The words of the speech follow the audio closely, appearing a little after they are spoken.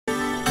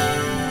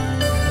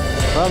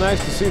Well,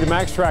 nice to see the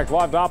Max Track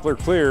live Doppler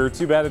clear.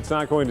 Too bad it's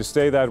not going to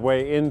stay that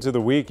way into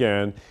the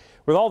weekend.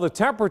 With all the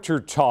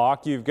temperature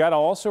talk, you've got to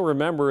also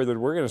remember that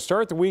we're going to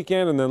start the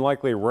weekend and then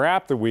likely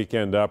wrap the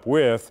weekend up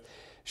with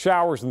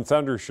showers and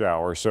thunder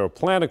showers. So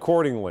plan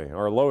accordingly.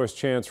 Our lowest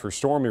chance for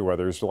stormy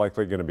weather is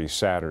likely going to be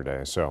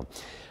Saturday. So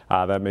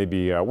that may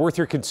be worth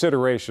your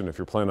consideration if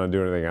you're planning on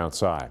doing anything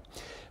outside.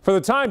 For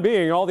the time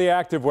being, all the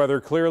active weather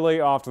clearly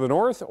off to the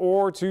north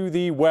or to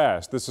the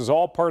west. This is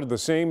all part of the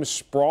same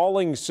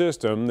sprawling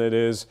system that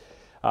is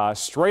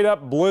straight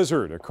up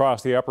blizzard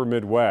across the upper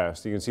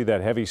Midwest. You can see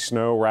that heavy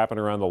snow wrapping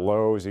around the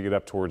low as you get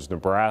up towards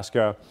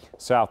Nebraska,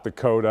 South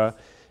Dakota,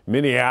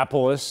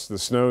 Minneapolis. The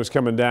snow's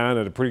coming down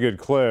at a pretty good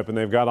clip, and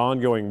they've got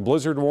ongoing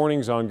blizzard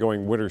warnings,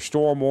 ongoing winter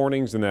storm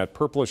warnings in that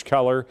purplish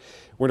color,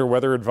 winter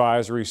weather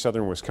advisory,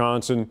 southern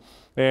Wisconsin.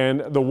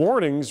 And the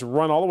warnings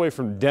run all the way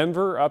from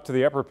Denver up to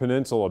the upper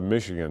peninsula of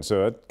Michigan,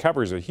 so it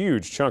covers a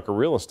huge chunk of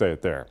real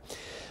estate there.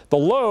 The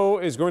low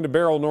is going to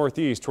barrel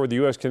northeast toward the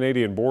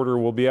U.S.-Canadian border.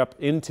 Will be up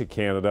into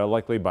Canada,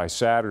 likely by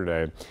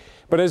Saturday.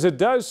 But as it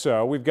does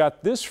so, we've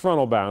got this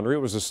frontal boundary. It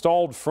was a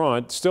stalled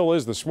front, still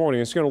is this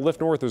morning. It's going to lift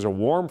north as a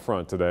warm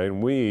front today,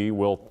 and we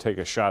will take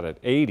a shot at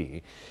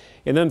 80.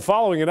 And then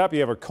following it up, you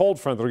have a cold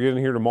front that will get in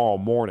here tomorrow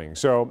morning.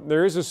 So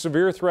there is a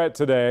severe threat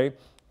today.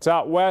 It's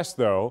out west,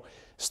 though.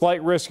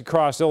 Slight risk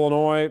across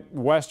Illinois,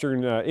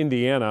 western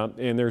Indiana,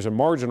 and there's a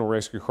marginal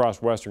risk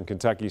across western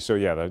Kentucky. So,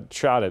 yeah, the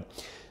shot at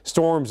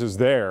storms is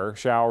there.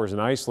 Showers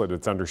and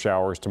isolated thunder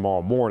showers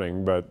tomorrow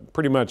morning, but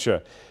pretty much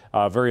a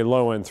very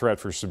low-end threat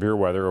for severe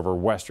weather over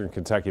western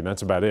Kentucky, and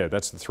that's about it.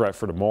 That's the threat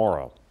for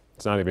tomorrow.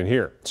 It's not even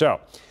here.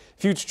 So,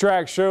 future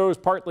track shows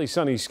partly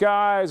sunny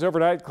skies.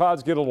 Overnight,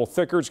 clouds get a little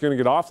thicker. It's going to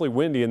get awfully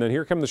windy, and then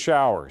here come the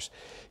showers.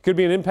 Could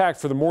be an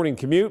impact for the morning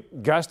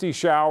commute. Gusty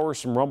showers,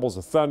 some rumbles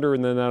of thunder,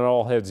 and then that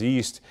all heads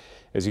east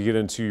as you get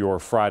into your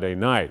Friday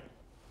night.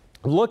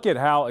 Look at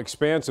how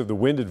expansive the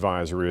wind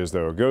advisory is,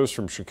 though. It goes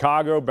from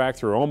Chicago back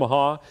through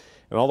Omaha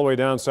and all the way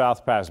down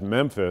south past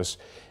Memphis.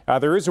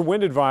 There is a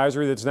wind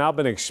advisory that's now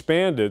been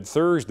expanded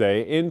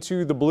Thursday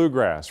into the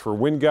bluegrass for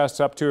wind gusts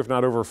up to, if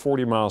not over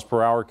 40 miles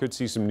per hour. Could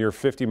see some near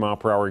 50 mile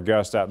per hour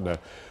gusts out into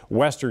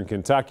western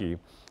Kentucky.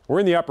 We're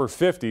in the upper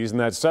 50s, and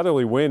that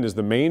southerly wind is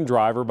the main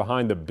driver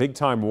behind the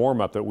big-time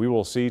warm-up that we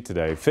will see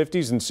today.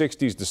 50s and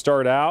 60s to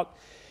start out.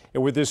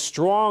 And with this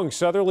strong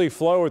southerly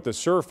flow at the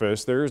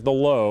surface, there's the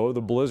low,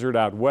 the blizzard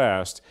out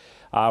west.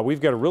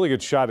 We've got a really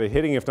good shot at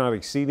hitting, if not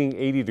exceeding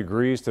 80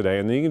 degrees today.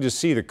 And then you can just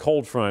see the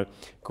cold front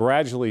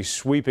gradually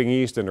sweeping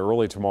east into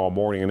early tomorrow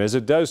morning. And as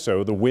it does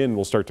so, the wind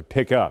will start to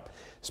pick up,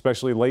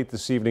 especially late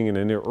this evening and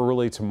into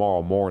early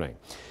tomorrow morning.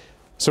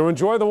 So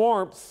enjoy the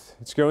warmth.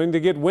 It's going to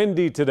get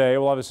windy today.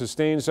 We'll have a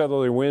sustained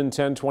southerly wind,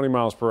 10-20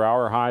 miles per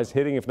hour. Highs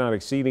hitting, if not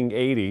exceeding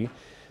 80,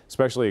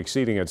 especially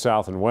exceeding at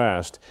south and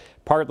west.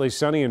 Partly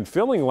sunny and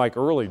feeling like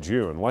early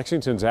June.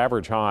 Lexington's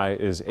average high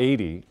is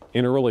 80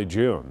 in early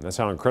June. That's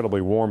how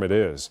incredibly warm it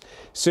is.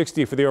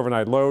 60 for the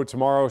overnight low.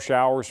 Tomorrow,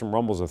 showers, some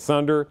rumbles of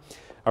thunder.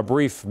 A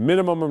brief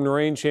minimum of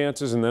rain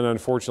chances, and then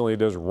unfortunately it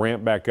does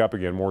ramp back up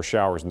again. More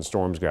showers and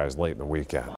storms, guys, late in the weekend.